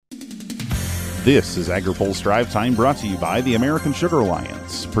This is AgriPulse Drive Time, brought to you by the American Sugar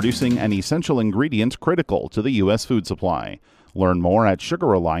Alliance, producing an essential ingredient critical to the U.S. food supply. Learn more at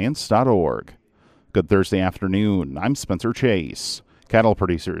sugaralliance.org. Good Thursday afternoon. I'm Spencer Chase. Cattle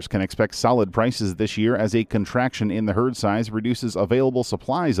producers can expect solid prices this year as a contraction in the herd size reduces available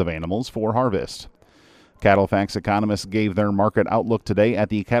supplies of animals for harvest. CattleFax economists gave their market outlook today at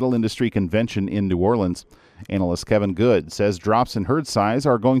the Cattle Industry Convention in New Orleans. Analyst Kevin Good says drops in herd size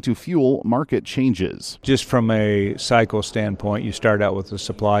are going to fuel market changes. Just from a cycle standpoint, you start out with the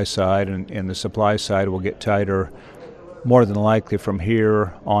supply side, and the supply side will get tighter more than likely from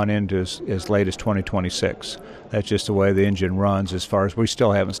here on into as late as 2026. That's just the way the engine runs. As far as we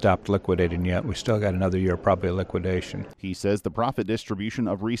still haven't stopped liquidating yet. We still got another year probably of liquidation. He says the profit distribution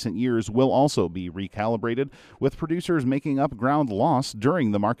of recent years will also be recalibrated, with producers making up ground lost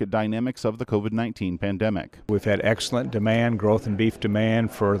during the market dynamics of the COVID-19 pandemic. We've had excellent demand, growth in beef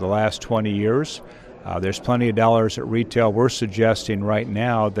demand for the last 20 years. There's plenty of dollars at retail. We're suggesting right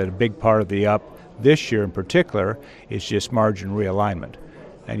now that a big part of the up this year in particular is just margin realignment.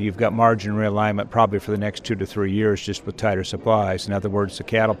 And you've got margin realignment probably for the next 2 to 3 years just with tighter supplies. In other words, the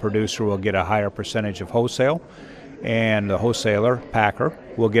cattle producer will get a higher percentage of wholesale, and the wholesaler, packer,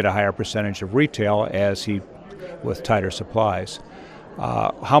 will get a higher percentage of retail with tighter supplies.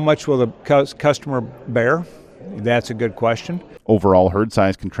 How much will the customer bear? That's a good question. Overall herd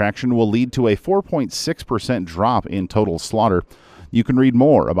size contraction will lead to a 4.6% drop in total slaughter. You can read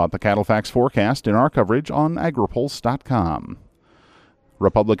more about the CattleFax forecast in our coverage on agripulse.com.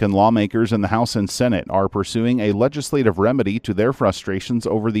 Republican lawmakers in the House and Senate are pursuing a legislative remedy to their frustrations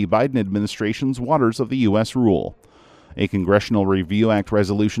over the Biden administration's Waters of the U.S. rule. A Congressional Review Act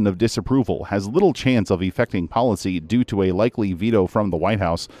resolution of disapproval has little chance of effecting policy due to a likely veto from the White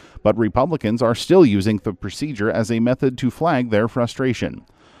House, but Republicans are still using the procedure as a method to flag their frustration.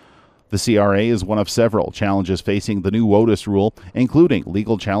 The CRA is one of several challenges facing the new WOTUS rule, including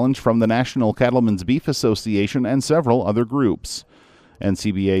legal challenge from the National Cattlemen's Beef Association and several other groups.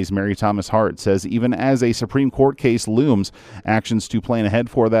 NCBA's Mary Thomas Hart says even as a Supreme Court case looms, actions to plan ahead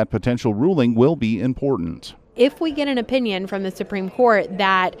for that potential ruling will be important. If we get an opinion from the Supreme Court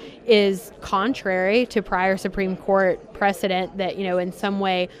that is contrary to prior Supreme Court precedent that, in some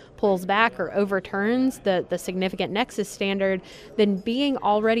way pulls back or overturns the significant nexus standard, then being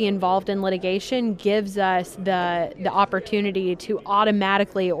already involved in litigation gives us the opportunity to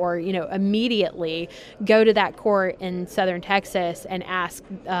automatically or, immediately go to that court in Southern Texas and ask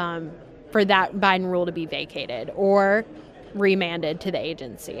for that Biden rule to be vacated or remanded to the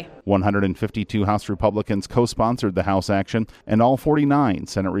agency. 152 House Republicans co-sponsored the House action, and all 49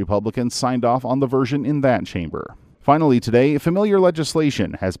 Senate Republicans signed off on the version in that chamber. Finally today, familiar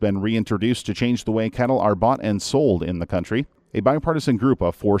legislation has been reintroduced to change the way cattle are bought and sold in the country. A bipartisan group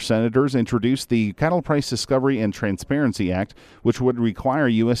of 4 senators introduced the Cattle Price Discovery and Transparency Act, which would require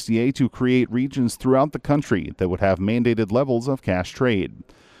USDA to create regions throughout the country that would have mandated levels of cash trade.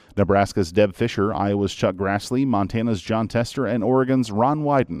 Nebraska's Deb Fischer, Iowa's Chuck Grassley, Montana's John Tester, and Oregon's Ron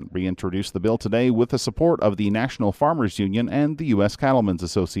Wyden reintroduced the bill today with the support of the National Farmers Union and the U.S. Cattlemen's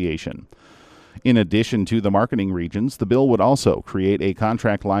Association. In addition to the marketing regions, the bill would also create a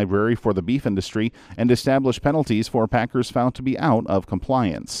contract library for the beef industry and establish penalties for packers found to be out of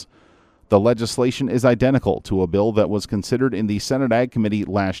compliance. The legislation is identical to a bill that was considered in the Senate Ag Committee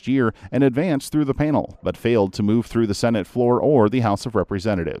last year and advanced through the panel, but failed to move through the Senate floor or the House of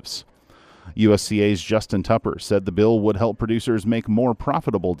Representatives. USCA's Justin Tupper said the bill would help producers make more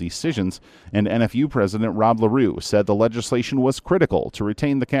profitable decisions, and NFU President Rob LaRue said the legislation was critical to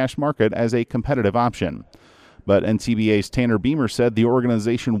retain the cash market as a competitive option. But NCBA's Tanner Beamer said the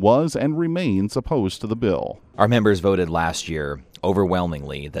organization was and remains opposed to the bill. Our members voted last year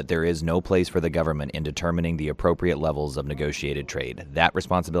overwhelmingly that there is no place for the government in determining the appropriate levels of negotiated trade. That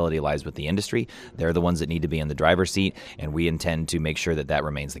responsibility lies with the industry. They're the ones that need to be in the driver's seat, and we intend to make sure that that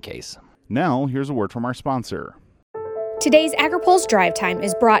remains the case. Now, here's a word from our sponsor. Today's AgriPulse Drive Time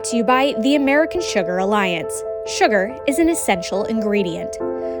is brought to you by the American Sugar Alliance. Sugar is an essential ingredient.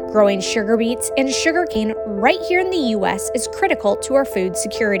 Growing sugar beets and sugarcane right here in the U.S. is critical to our food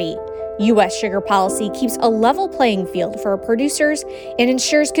security. U.S. sugar policy keeps a level playing field for our producers and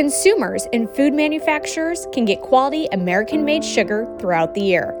ensures consumers and food manufacturers can get quality American-made sugar throughout the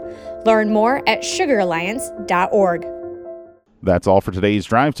year. Learn more at sugaralliance.org. That's all for today's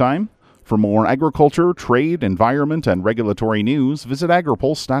Drive Time. For more agriculture, trade, environment, and regulatory news, visit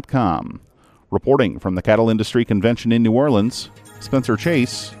agripulse.com. Reporting from the Cattle Industry Convention in New Orleans, Spencer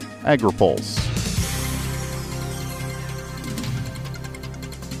Chase, AgriPulse.